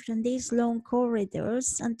running from these long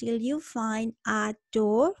corridors until you find a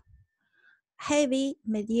door, heavy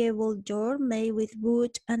medieval door made with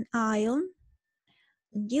wood and iron.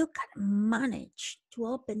 You can manage to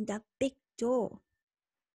open that big door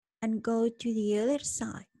and go to the other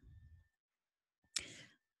side.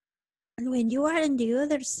 And when you are on the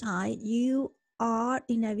other side, you are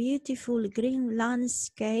in a beautiful green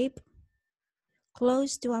landscape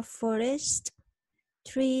close to a forest.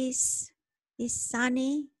 Trees, is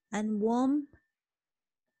sunny and warm.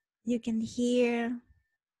 You can hear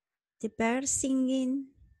the birds singing,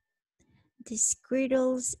 the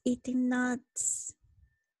squirrels eating nuts,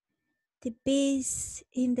 the bees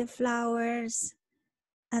in the flowers,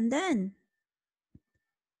 and then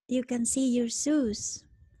you can see your shoes.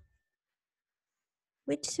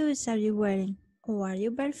 Which shoes are you wearing? Or are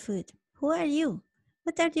you barefoot? Who are you?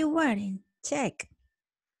 What are you wearing? Check.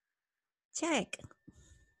 Check.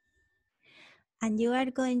 And you are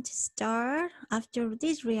going to start, after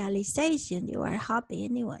this realization, you are happy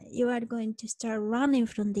anyway, you are going to start running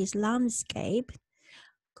from this landscape,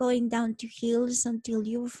 going down to hills until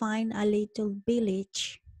you find a little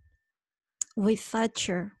village with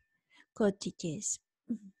thatcher cottages.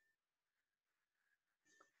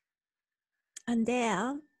 And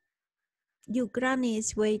there, your granny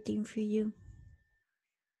is waiting for you.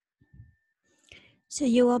 So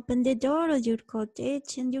you open the door of your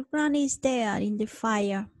cottage and your granny is there in the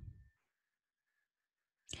fire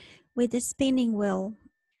with a spinning wheel.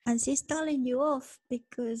 And she's telling you off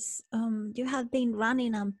because you have been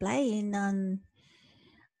running and playing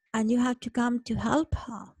and you have to come to help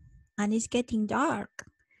her. And it's getting dark.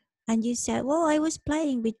 And you said, well, I was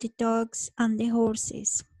playing with the dogs and the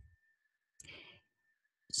horses.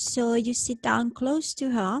 So you sit down close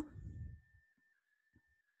to her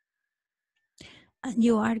and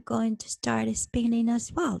you are going to start spinning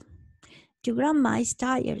as well. Your grandma is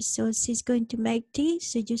tired, so she's going to make tea.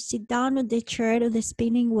 So you sit down on the chair of the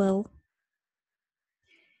spinning wheel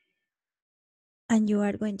and you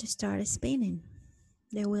are going to start spinning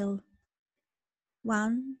the wheel.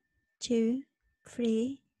 1, 2,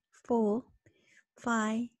 3, 4,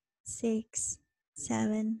 5, 6,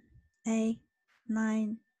 7, 8,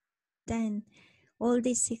 9, 10. All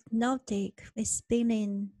this hypnotic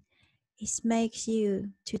spinning makes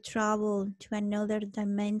you to travel to another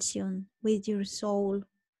dimension with your soul.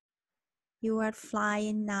 You are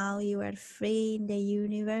flying now, you are free in the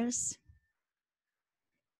universe.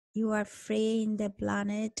 You are free in the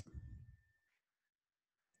planet.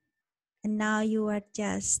 And now you are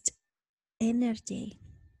just energy.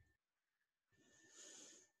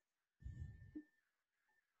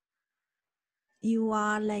 You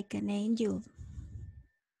are like an angel.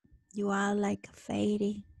 You are like a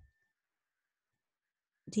fairy.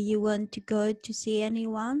 Do you want to go to see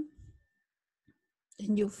anyone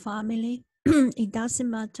in your family? It doesn't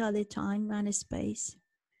matter the time and space.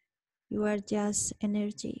 You are just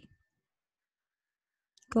energy.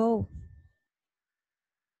 Go.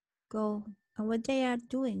 Go. And what they are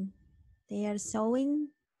doing? They are sewing,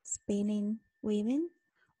 spinning, weaving.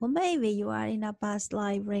 Or maybe you are in a past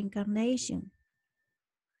life reincarnation.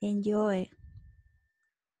 Enjoy.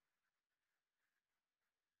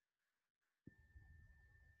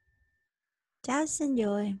 Just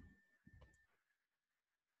enjoy.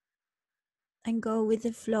 And go with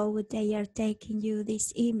the flow. They are taking you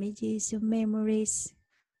these images of memories.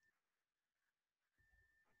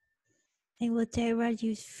 And whatever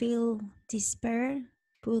you feel despair,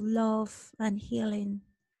 put love and healing.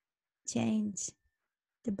 Change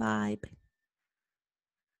the vibe.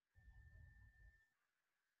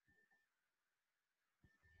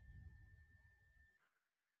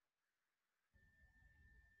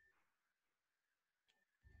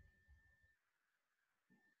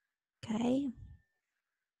 Okay.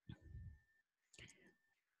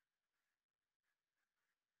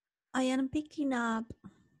 I am picking up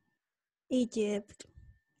Egypt.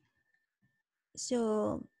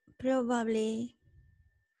 So probably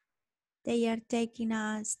they are taking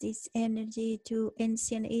us this energy to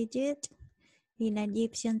ancient Egypt, in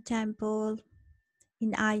Egyptian temple,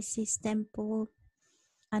 in Isis temple,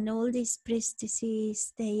 and all these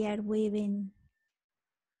priestesses, they are weaving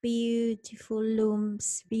beautiful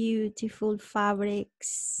looms, beautiful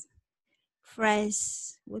fabrics,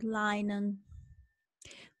 fresh with linen,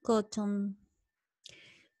 cotton,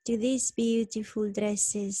 to these beautiful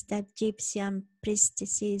dresses that Egyptian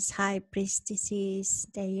priestesses, high priestesses,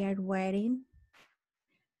 they are wearing.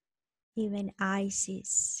 Even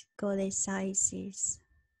Isis, goddess Isis.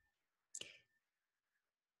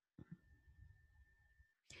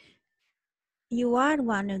 You are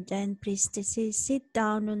one of them, priestesses. Sit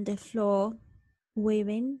down on the floor,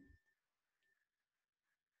 weaving,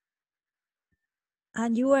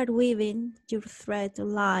 and you are weaving your thread of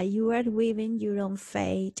life. You are weaving your own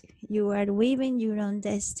fate. You are weaving your own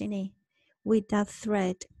destiny with that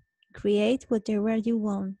thread. Create whatever you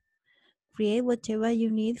want. Create whatever you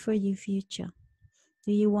need for your future.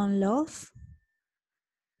 Do you want love?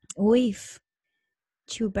 Weave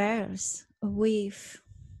two bears. Weave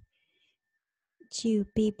two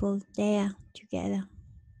people there together.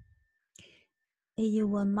 If you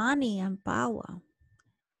want money and power,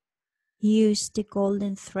 use the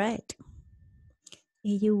golden thread.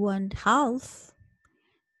 If you want health,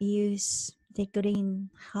 use the green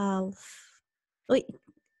health. Wait,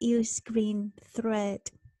 use green thread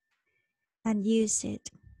and use it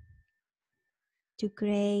to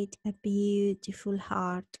create a beautiful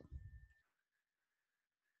heart.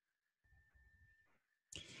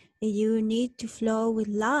 If you need to flow with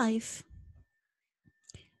life,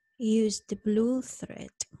 use the blue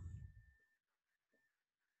thread.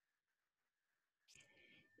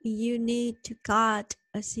 If you need to cut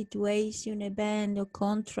a situation, event, or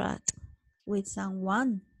contract with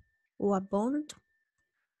someone or a bond,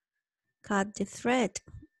 cut the thread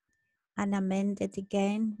and amend it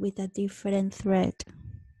again with a different thread.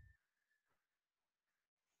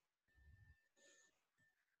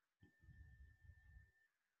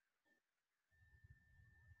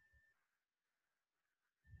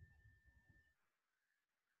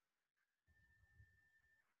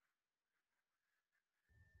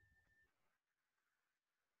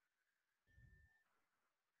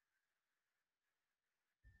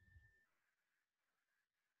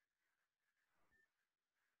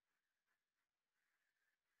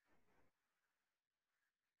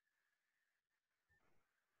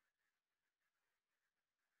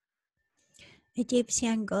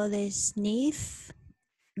 Egyptian goddess Neith,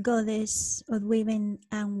 goddess of women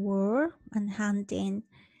and war and hunting,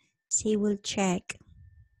 she will check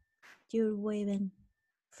your woven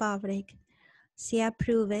fabric. She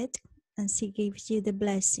approves it and she gives you the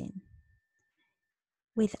blessing.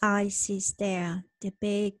 With Isis there, the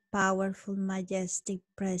big, powerful, majestic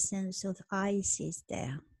presence of Isis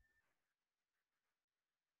there.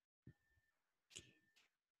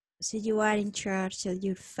 So you are in charge of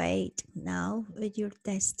your fate now, with your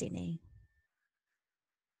destiny.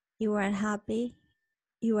 You are happy,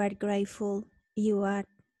 you are grateful, you are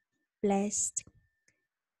blessed,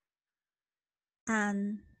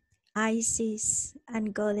 and Isis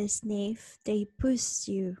and Goddess Nymph, they push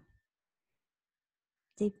your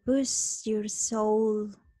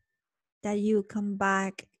soul that you come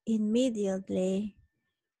back immediately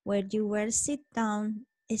where you were sit down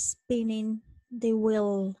spinning the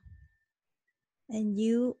wheel, and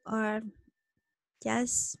you are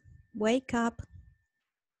just wake up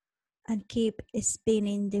and keep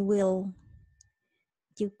spinning the wheel.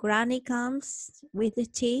 Your granny comes with the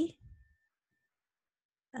tea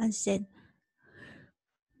and said,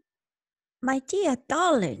 "My dear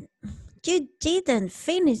darling, you didn't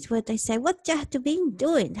finish what I said. What you have been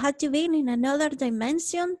doing? Had you been in another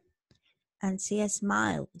dimension?" And she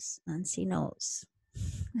smiles and she knows.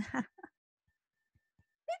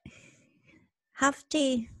 Have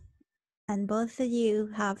tea. And both of you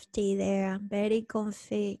have tea there, very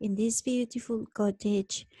comfy in this beautiful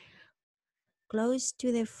cottage, close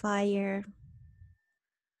to the fire.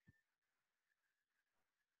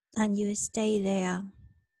 And you stay there.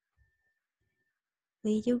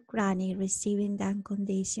 with your granny receiving the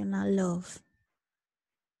unconditional love.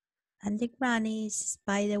 And the granny is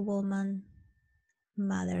Spider-Woman,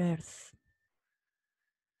 Mother Earth.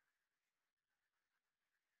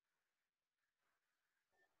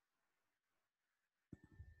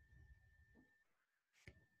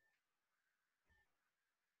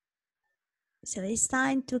 So it's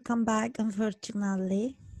time to come back,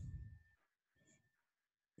 unfortunately.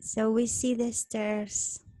 So we see the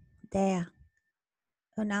stairs there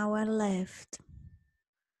on our left.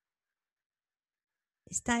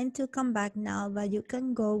 It's time to come back now, but you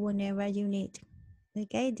can go whenever you need.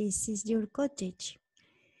 Okay, this is your cottage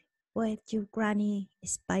with your granny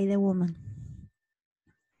Spider-Woman.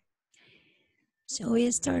 So we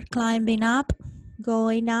start climbing up,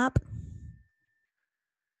 going up.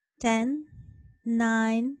 10,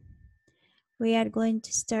 9. We are going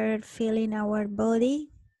to start feeling our body.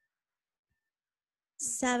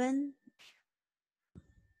 7.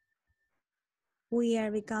 We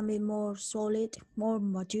are becoming more solid, more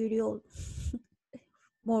material,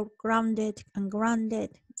 more grounded and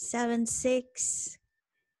grounded. 7, 6.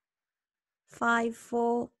 5,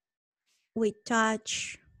 4. We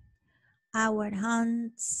touch our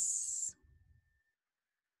hands.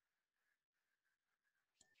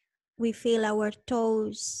 We feel our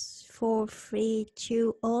toes. 4, 3,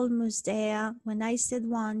 2, almost there. When I said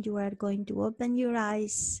 1, you are going to open your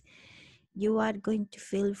eyes. You are going to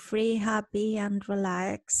feel free, happy, and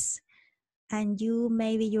relaxed. And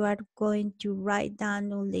maybe you are going to write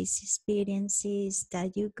down all these experiences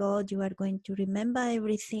that you got. You are going to remember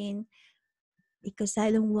everything, because I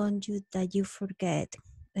don't want you that you forget.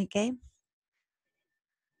 Okay?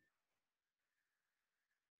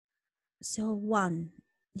 So 1,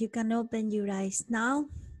 you can open your eyes now.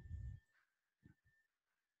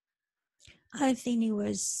 I think it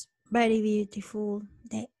was very beautiful.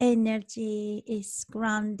 The energy is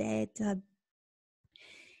grounded,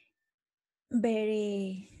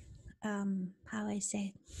 very, how I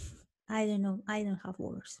say, I don't know, I don't have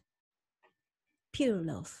words. Pure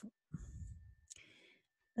love.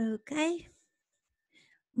 Okay.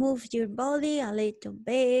 Move your body a little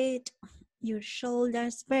bit, your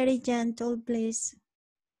shoulders very gentle, please.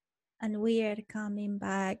 And we are coming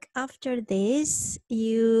back. After this,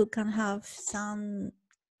 you can have some,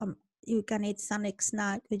 you can eat some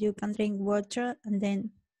snack, you can drink water, and then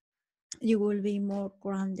you will be more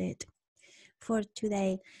grounded for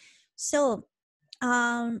today. So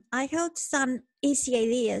I have some easy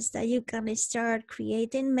ideas that you can start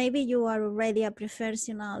creating. Maybe you are already a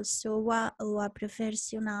professional sewer or a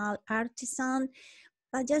professional artisan,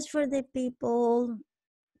 but just for the people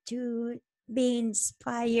to be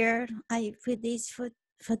inspired, I put these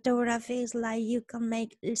photographies, like you can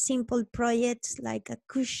make simple projects like a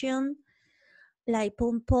cushion, like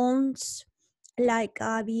pom-poms, like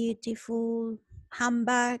a beautiful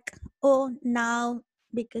handbag, or now,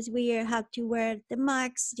 because we have to wear the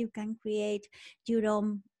masks, you can create your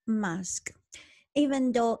own mask.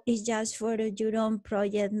 Even though it's just for your own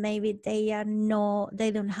project, maybe they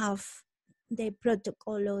don't have the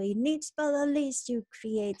protocol or it needs, but at least you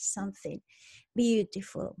create something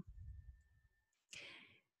beautiful.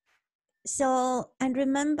 So, and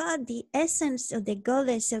remember, the essence of the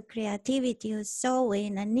goddess of creativity, of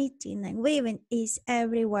sewing and knitting and weaving, is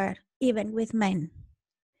everywhere, even with men.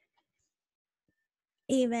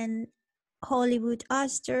 Even Hollywood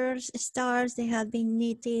stars, they have been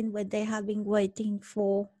knitting what they have been waiting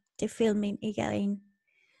for the filming again.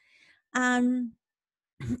 And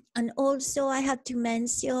also I had to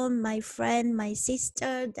mention my friend, my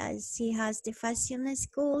sister, that she has the fashion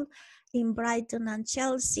school in Brighton and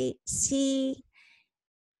Chelsea. She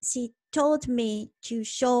taught me to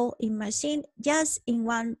sew in machine just in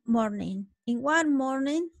one morning. In one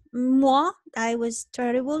morning, I was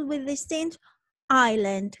terrible with these things. I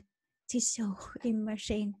learned to sew in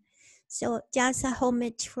machine. So just a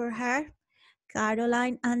homage for her,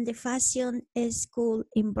 Caroline, and the fashion school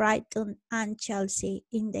in Brighton and Chelsea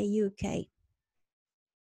in the UK.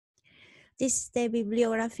 This is the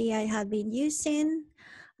bibliography I have been using.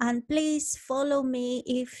 And please follow me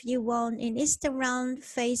if you want in Instagram,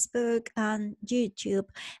 Facebook, and YouTube.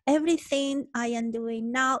 Everything I am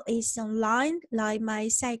doing now is online, like my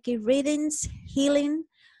psychic readings, healing,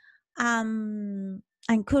 and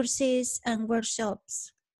courses and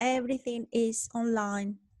workshops. Everything is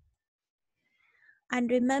online. And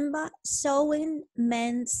remember, sewing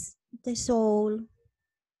mends the soul.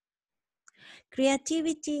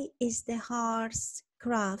 Creativity is the heart's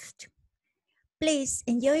craft. Please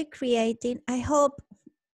enjoy creating. I hope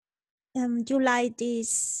you like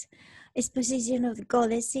this exposition of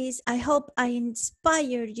goddesses. I hope I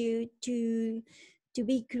inspire you to to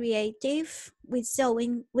be creative with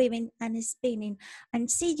sewing, weaving, and spinning. And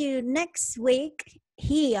see you next week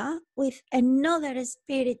here with another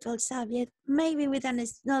spiritual subject, maybe with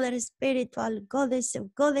another spiritual goddess or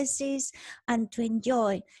goddesses, and to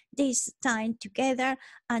enjoy this time together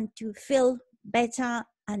and to feel better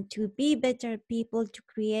and to be better people to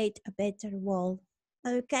create a better world.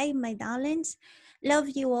 Okay, my darlings, love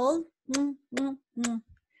you all.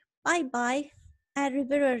 Bye bye.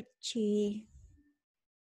 Arrivederci.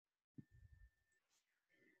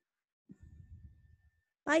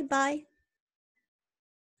 Bye bye.